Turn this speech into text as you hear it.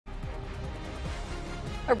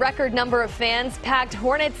A record number of fans packed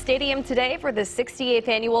Hornets Stadium today for the 68th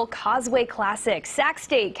annual Causeway Classic. Sac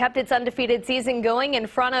State kept its undefeated season going in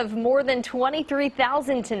front of more than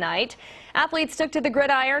 23,000 tonight. Athletes took to the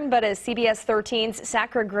gridiron, but as CBS 13's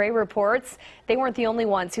Sacra Gray reports, they weren't the only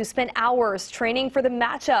ones who spent hours training for the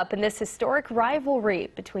matchup in this historic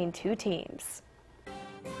rivalry between two teams.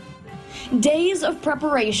 Days of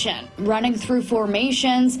preparation, running through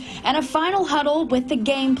formations, and a final huddle with the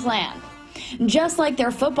game plan. Just like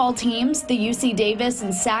their football teams, the UC Davis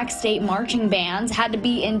and Sac State marching bands had to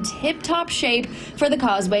be in tip-top shape for the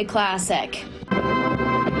Causeway Classic.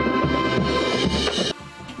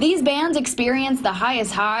 These bands experience the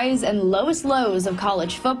highest highs and lowest lows of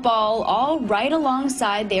college football, all right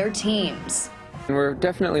alongside their teams. We're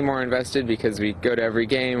definitely more invested because we go to every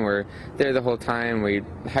game, we're there the whole time, we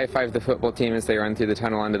high-five the football team as they run through the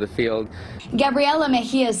tunnel onto the field. Gabriela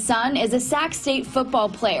Mejia's son is a Sac State football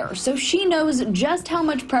player, so she knows just how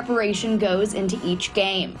much preparation goes into each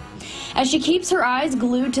game. As she keeps her eyes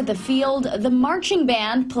glued to the field, the marching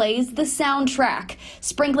band plays the soundtrack,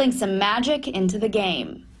 sprinkling some magic into the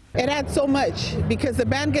game. It adds so much because the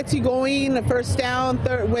band gets you going, the first down,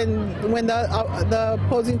 third, when the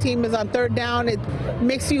opposing team is on third down, it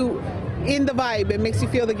makes you in the vibe, it makes you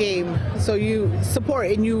feel the game. So you support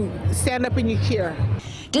and you stand up and you cheer.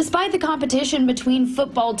 Despite the competition between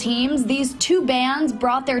football teams, these two bands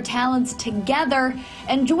brought their talents together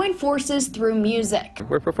and joined forces through music.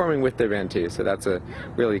 We're performing with the band too, so that's a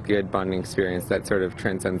really good bonding experience that sort of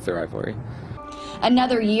transcends the rivalry.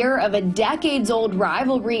 Another year of a decades-old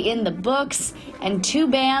rivalry in the books, and two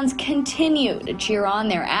bands continue to cheer on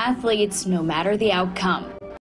their athletes no matter the outcome.